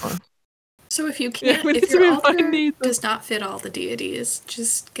 It's fine. So if you Yeah, can't, we if need to your move, I altar need them. does not fit all the deities,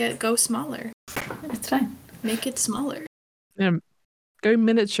 just go smaller. It's fine. Make it smaller. Yeah, go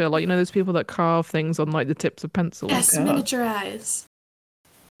miniature. Like, you know, those people that carve things on like the tips of pencils. Yes, God. miniaturize.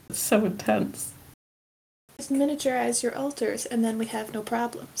 It's so intense. Just miniaturize your altars, and then we have no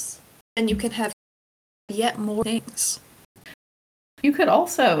problems. And you can have yet more things. You could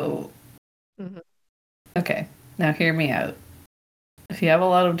also... Mhm. Okay, now hear me out. If you have a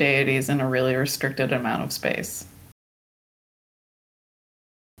lot of deities in a really restricted amount of space,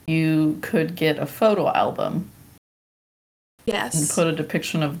 you could get a photo album and Yes, put a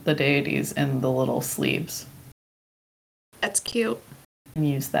depiction of the deities in the little sleeves that's cute. and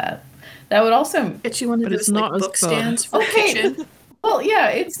use that. That would also... Get you one of But it's those like not as book fun. stands for the Okay. kitchen. Well, yeah,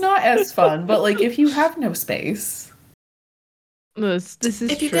 it's not as fun, but like if you have no space... This is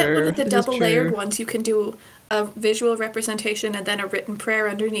If you true. get one of the This is double layered true. ones, you can do a visual representation and then a written prayer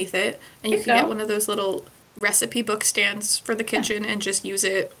underneath it. And you There can you get go. one of those little recipe book stands for the kitchen and just use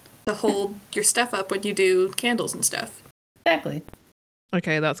it to hold your stuff up when you do candles and stuff. Exactly.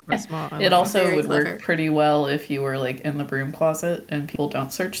 Okay, that's quite smart. I It like also Very would clever. work pretty well if you were like in the broom closet and people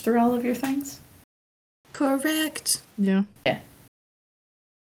don't search through all of your things. Correct. that. Yeah.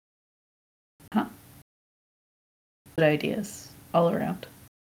 Good ideas all around.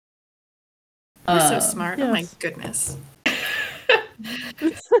 We're so smart. Oh my yes. goodness.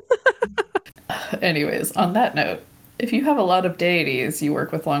 Anyways, on that note, if you have a lot of deities you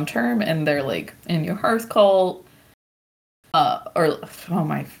work with long term and they're like in your hearth cult, or oh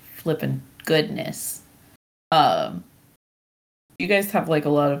my flippin' goodness, you guys have like a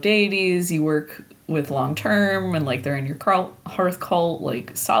lot of deities you work with long term and like they're in your hearth cult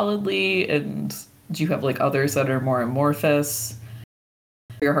like solidly, and do you have like others that are more amorphous?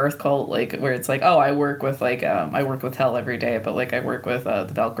 Your hearth cult, like where it's like, oh, I work with hell every day, but like I work with the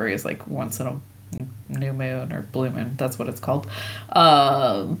Valkyries like once in a new moon or blue moon. That's what it's called.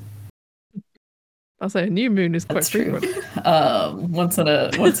 I'll say a new moon is quite That's true. frequent. Once in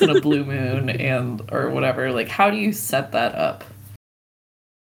a blue moon and or whatever. Like, how do you set that up?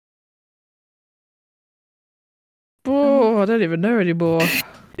 Oh, I don't even know anymore.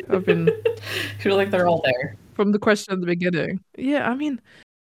 I've been I feel like they're all there. from the question at the beginning. Yeah, I mean,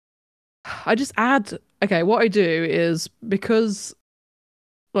 I just add. Okay, what I do is because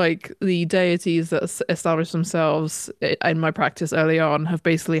like the deities that establish themselves in my practice early on have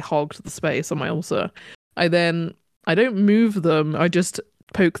basically hogged the space on my altar. I don't move them. I just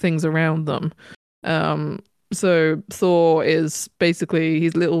poke things around them. So Thor is basically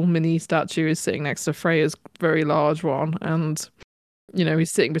his little mini statue is sitting next to Freya's very large one, and you know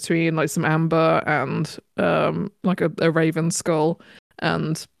he's sitting between like some amber and like a raven skull,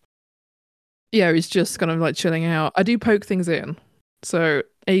 and yeah, he's just kind of like chilling out. I do poke things in. So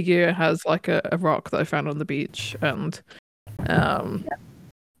Aegir has like a rock that I found on the beach, and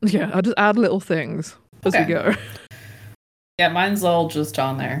yeah, I just add little things as we Okay. go. Yeah, mine's all just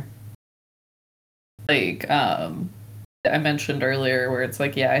on there. Like, I mentioned earlier where it's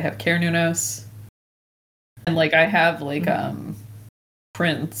like, yeah, I have Cairnunos. And like I have like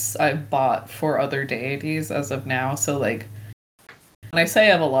prints I've bought for other deities as of now. So like when I say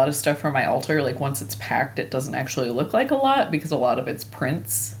I have a lot of stuff for my altar, like once it's packed, it doesn't actually look like a lot because a lot of it's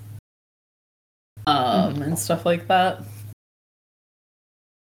prints. And stuff like that.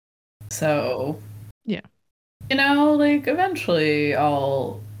 So yeah. You know, like eventually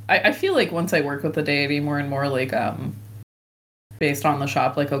I feel like once I work with the deity more and more, like based on the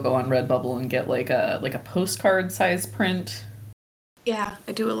shop, like I'll go on Redbubble and get like a postcard size print. Yeah,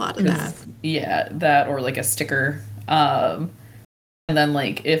 I do a lot of that. Yeah, that or like a sticker. And then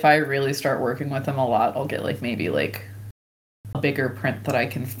like if I really start working with them a lot, I'll get like maybe like a bigger print that I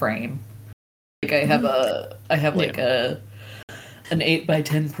can frame. Like I have like an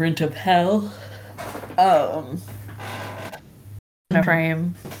 8x10 print of hell. A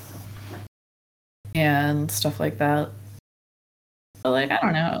frame and stuff like that. But like I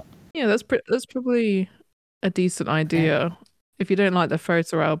don't know. Yeah, that's probably a decent idea. Yeah. If you don't like the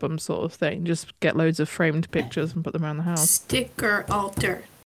photo album sort of thing, just get loads of framed pictures and put them around the house. Sticker altar.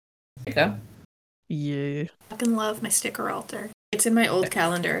 There you go. Yeah. I fucking love my sticker altar. It's in my old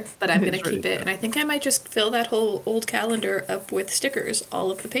calendar, but I'm going to keep it. And I think I might just fill that whole old calendar up with stickers,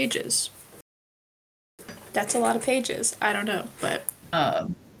 all of the pages. That's a lot of pages. I don't know, but...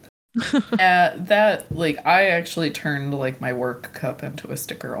 that, like, I actually turned, like, my work cup into a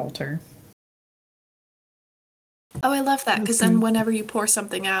sticker altar. Oh, I love that, because then whenever you pour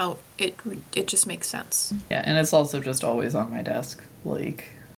something out, it just makes sense. Yeah, and it's also just always on my desk, like...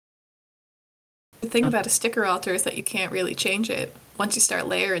 The thing about a sticker altar is that you can't really change it. Once you start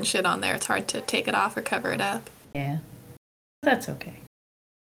layering shit on there, it's hard to take it off or cover it up. Yeah. That's okay.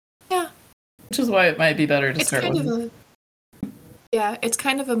 Yeah. Which is why it might be better to start with. Yeah, it's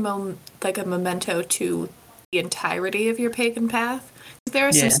kind of a memento to the entirety of your pagan path. There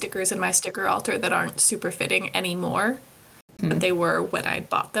are some stickers in my sticker altar that aren't super fitting anymore, but they were when I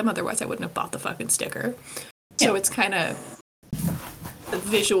bought them. Otherwise, I wouldn't have bought the fucking sticker. So it's kind of the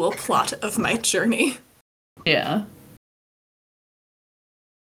visual plot of my journey. Yeah.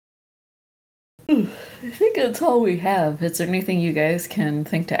 I think that's all we have. Is there anything you guys can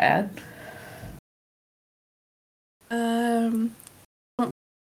think to add?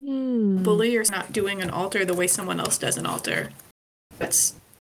 Bully or not doing an altar the way someone else does an altar. It's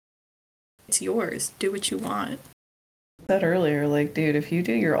yours. Do what you want. I said earlier, like, dude, if you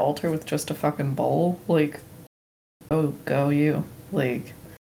do your altar with just a fucking bowl, like, go you. Like,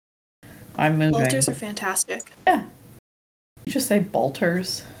 I'm moving. Altars are fantastic. Yeah. You just say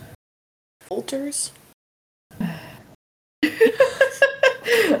bolters. Bolters?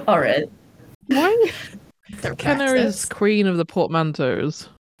 Alright. Why? Kenna is queen of the portmanteaus.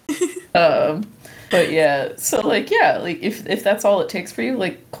 But yeah, so like, yeah, like if that's all it takes for you,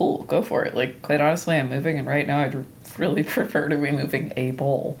 like, cool, go for it. Like, quite honestly, I'm moving, and right now I'd really prefer to be moving a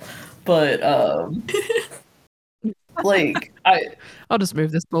bowl. But like I'll just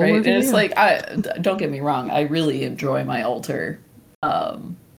move this bowl. Right? Over It's here. like don't get me wrong, I really enjoy my altar,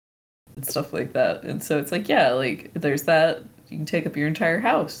 and stuff like that. And so it's like, yeah, like there's that. You can take up your entire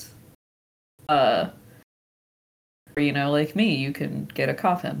house. Or, you know, like me, you can get a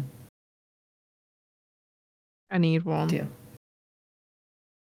coffin. I need one. Yeah.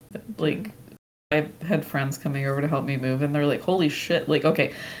 Like, I've had friends coming over to help me move, and they're like, "Holy shit!" Like,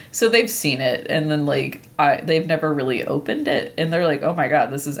 okay, so they've seen it, and then like they've never really opened it, and they're like, "Oh my god,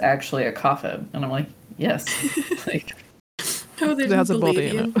 this is actually a coffin," and I'm like, "Yes." Like, oh, it has a body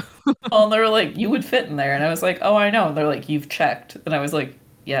in it. well, and they were like, "You would fit in there," and I was like, "Oh, I know." And they're like, "You've checked," and I was like,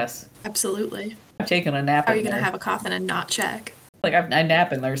 "Yes." Absolutely. I've taken a nap. How are you going to have a coffin and not check? Like, I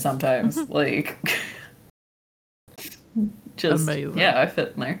nap in there sometimes. Like, just amazing. Yeah, I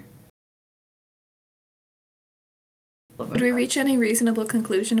fit in there. Did we reach any reasonable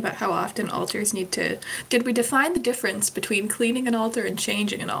conclusion about how often altars need to... Did we define the difference between cleaning an altar and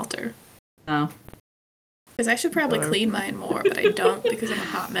changing an altar? No. Because I should probably clean mine more, but I don't because I'm a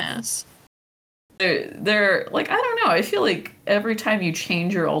hot mess. They're like, I don't know. I feel like every time you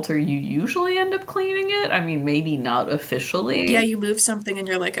change your altar, you usually end up cleaning it. I mean, maybe not officially. Yeah, you move something and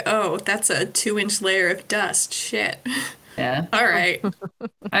you're like, oh, that's a 2-inch layer of dust. Shit. Yeah. All right.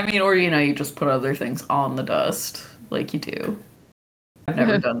 I mean, or, you know, you just put other things on the dust, like you do. I've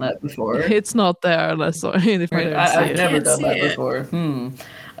never done that before. It's not there unless if I don't see it. I've never Can't done see that it. before.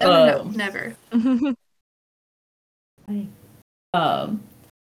 No, never.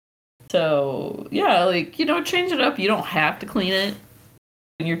 So, yeah, like, you know, change it up. You don't have to clean it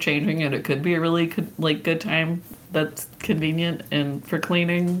when you're changing it. It could be a really good time that's convenient and for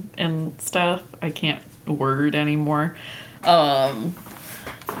cleaning and stuff. I can't word anymore. But,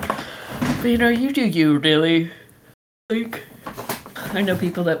 you know, you do you, really. Like, I know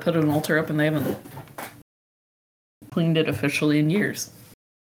people that put an altar up and they haven't cleaned it officially in years.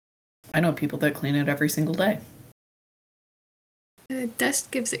 I know people that clean it every single day.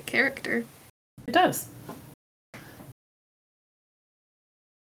 Dust gives it character. It does.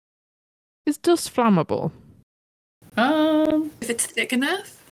 Is dust flammable? If it's thick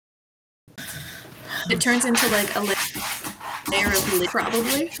enough, it turns into like a layer of lid,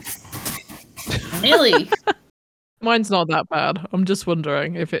 probably. Really? Mine's not that bad. I'm just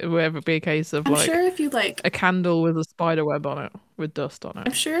wondering if it would ever be a case of I'm like sure if you like, a candle with a spider web on it with dust on I'm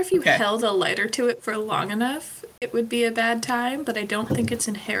it. sure if you Okay. held a lighter to it for long enough, it would be a bad time. But I don't think it's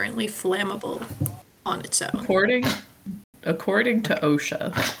inherently flammable on its own. According to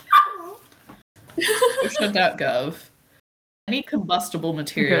OSHA, OSHA.gov, any combustible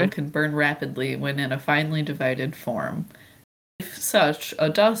material Okay. can burn rapidly when in a finely divided form. If such, a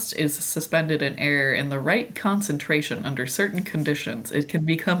dust is suspended in air in the right concentration under certain conditions, it can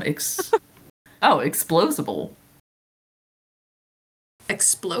become explosible.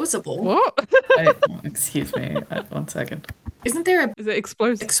 Explosible? What? Excuse me, 1 second. Isn't there a Is it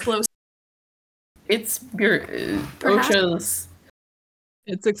explosive? explosive? It's Perhaps. OSHA's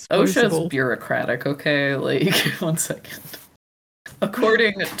It's explosible. bureaucratic, okay? Like, 1 second.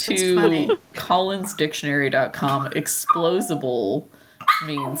 According to funny. collinsdictionary.com, explosible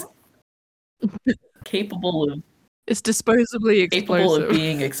means capable of It's disposably capable of explosive.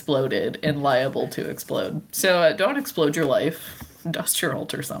 being exploded and liable to explode. So don't explode your life. Dust your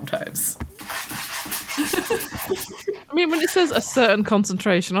altar sometimes. I mean, when it says a certain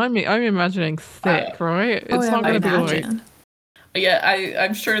concentration, I'm imagining thick, right? It's not going to be like. imagine. Yeah,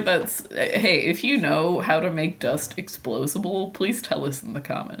 I'm sure that's... Hey, if you know how to make dust explosible, please tell us in the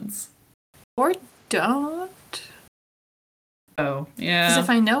comments. Or don't. Oh, Because yeah. if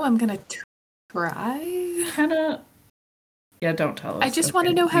I know, I'm gonna try. Kind of... Yeah, don't tell us. I just want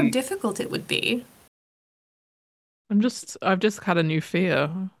to Okay, know how we- difficult it would be. I've just had a new fear.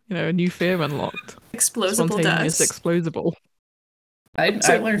 A new fear unlocked. Explosible Spontaneous dust. explosible. I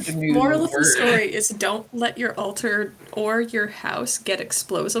So, learned a new Moral of the word. story is don't let your altar or your house get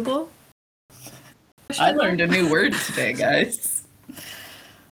explosible. I learned a new word today, guys.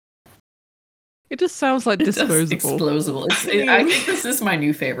 It just sounds like It's disposable. explosible. I think this is my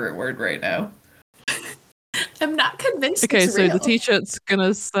new favorite word right now. I'm not convinced Okay, it's so real. the t-shirt's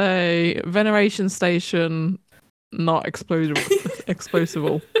gonna say veneration station, not explosible.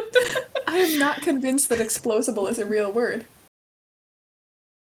 I am not convinced that explosible is a real word.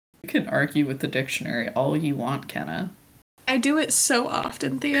 You can argue with the dictionary all you want, Kenna. I do it so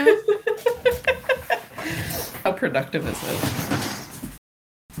often, Theo. How productive is it?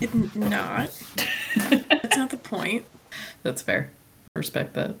 It's not. That's not the point. That's fair.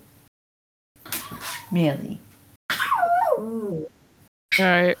 Respect that. Millie.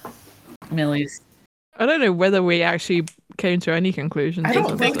 Right. Millie's. I don't know whether we actually came to any conclusions. I as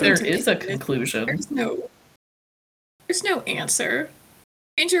don't of think this. there is a conclusion. There's no answer.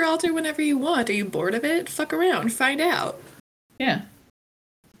 Change your altar whenever you want. Are you bored of it? Fuck around. Find out. Yeah.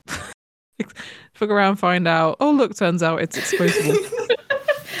 Fuck around, find out. Oh, look, turns out it's explosible.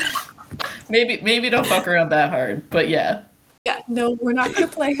 Maybe don't fuck around that hard, but yeah. Yeah, no, we're not going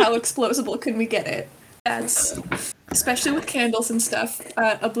to play how explosible can we get it. That's, especially with candles and stuff,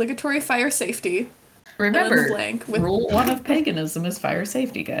 obligatory fire safety. Remember, blank with- rule 1 of paganism is fire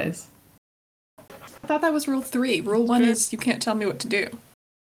safety, guys. I thought that was rule 3. Rule 1 is you can't tell me what to do.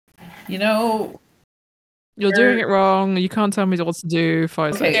 You know, You're doing it wrong. You can't tell me what to do. Fire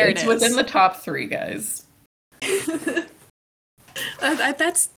okay, safety. There it it's is. within the top 3, guys.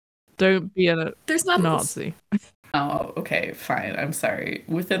 That's Don't be a there's not Nazi. Oh, okay, fine. I'm sorry.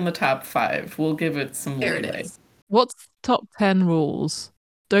 Within the top 5, we'll give it some There it leeway. is. What's top 10 rules?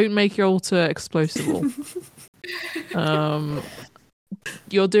 Don't make your altar explosible.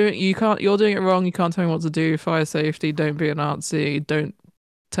 You're doing it wrong. You can't tell me what to do. Fire safety. Don't be a Nazi. Don't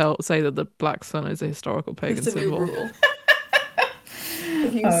say that the black sun is a historical pagan It's a new symbol. rule.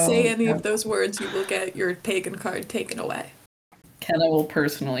 If you say any of those words, you will get your pagan card taken away. Kenna will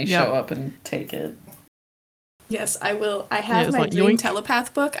personally Yep. show up and take it. Yes, I will. I have it's my like, dream yoink.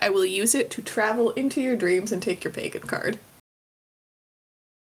 telepath book. I will use it to travel into your dreams and take your pagan card.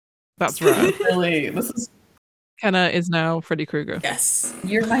 That's right. Really, this is Kenna is now Freddy Krueger, Yes.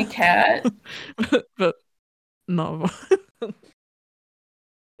 you're my cat. but not.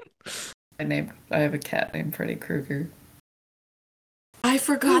 I have a cat named Freddy Krueger. I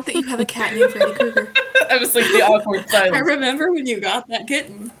forgot that you have a cat named Freddy Krueger. I was like the awkward I silence. remember when you got that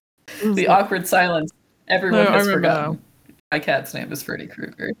kitten. The awkward silence. Everyone No, I has remember forgotten. My cat's name is Freddy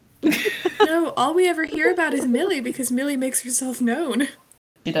Krueger. No, all we ever hear about is Millie because Millie makes herself known.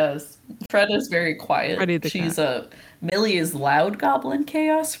 She does. Fred is very quiet. Freddy the She's cat. Millie is loud goblin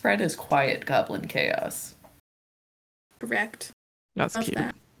chaos. Fred is quiet goblin chaos. Correct. That's Love cute.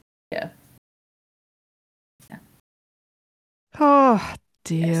 that. Yeah. Oh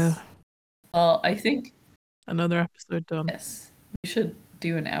dear. Yes. Well, I think Another episode done. yes, we should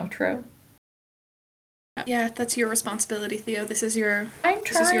do an outro. Yeah, that's your responsibility, Theo. This is your I'm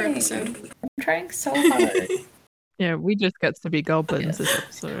this is your trying. episode. I'm trying so hard. Yeah, we just get to be goblins Yes. this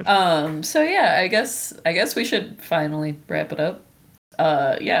episode. So yeah, I guess we should finally wrap it up.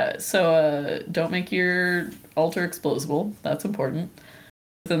 Yeah, so don't make your altar explosible. That's important.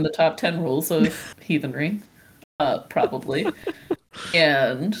 Within the top 10 rules of heathenry. Probably.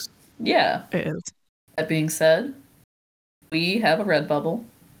 And yeah, It is. that being said, we have a red bubble.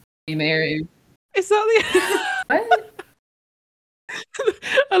 We may Is that the? what?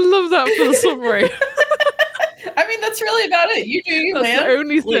 I love that for the summary. I mean, that's really about it. You do you, That's man. the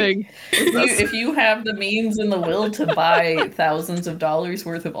only Like, thing. if you have the means and the will to buy thousands of dollars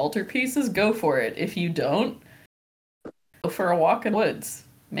worth of altar pieces, go for it. If you don't, go for a walk in the woods.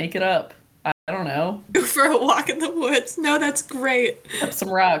 Make it up. I don't know. Go for a walk in the woods. No, that's great. Pick up some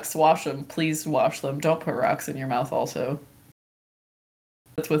rocks. Wash them. Please wash them. Don't put rocks in your mouth also.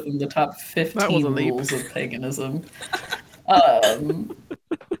 That's within the top That was 15 a leap. rules of paganism.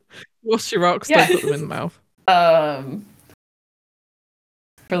 Wash your rocks, Yeah. don't put them in the mouth.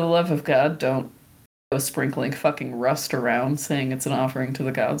 For the love of God, don't go sprinkling fucking rust around saying it's an offering to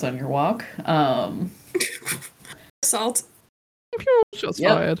the gods on your walk. Salt. Shots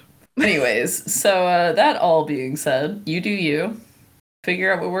Yep. fired. Anyways, so that all being said, you do you.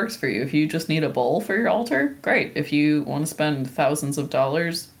 Figure out what works for you. If you just need a bowl for your altar, great. If you want to spend thousands of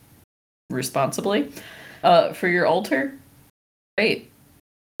dollars responsibly for your altar, great.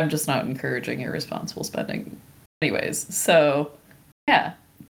 I'm just not encouraging irresponsible spending. Anyways, so yeah,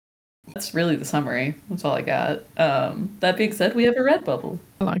 that's really the summary. That's all I got. That being said, we have a red bubble.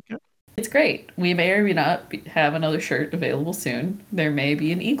 I like it. It's great. We may or may not have another shirt available soon. There may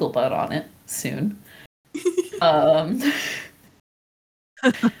be an eagle butt on it soon.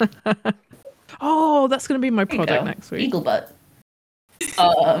 Oh, that's going to be my There you product go. next week. Eagle butt.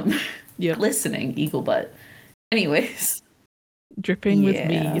 Yep. Listening eagle butt. Anyways, Dripping with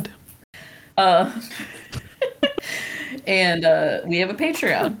Yeah. mead. and we have a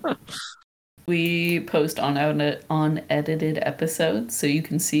Patreon. We post unedited episodes, so you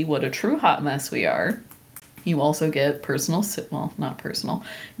can see what a true hot mess we are. You also get not personal.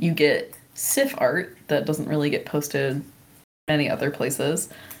 You get SIF art that doesn't really get posted any other places,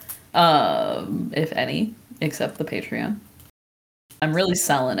 if any, except the Patreon. I'm really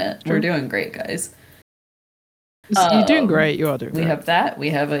selling it. True. We're doing great, guys. You're doing great. You are doing We great. have that. We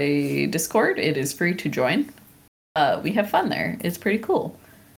have a Discord. It is free to join. We have fun there. It's pretty cool.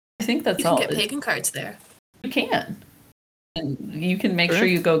 I think that's You can all. get pagan cards there. You can. And you can make Sure. sure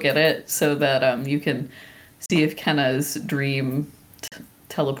you go get it so that you can see if Kenna's dream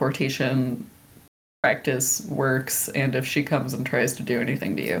teleportation practice works and if she comes and tries to do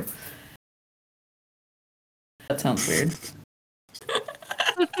anything to you. That sounds weird.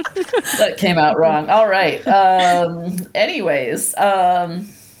 That came out wrong. All right. Anyways, I'm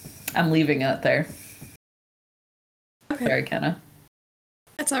leaving it there. Okay. Sorry, Kenna.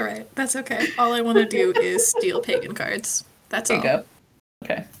 That's all right. That's okay. All I want to do is steal pagan cards. That's There all. you go.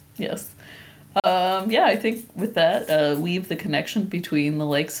 Okay. Yes. Yeah, I think with that, weave the connection between the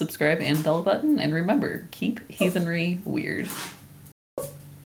like, subscribe, and bell button. And remember, keep heathenry weird.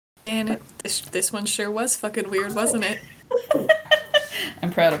 And this one sure was fucking weird, wasn't it?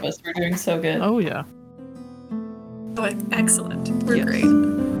 I'm proud of us. We're doing so good. Oh, yeah. Oh, excellent. We're Yes.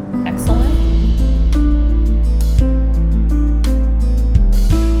 great.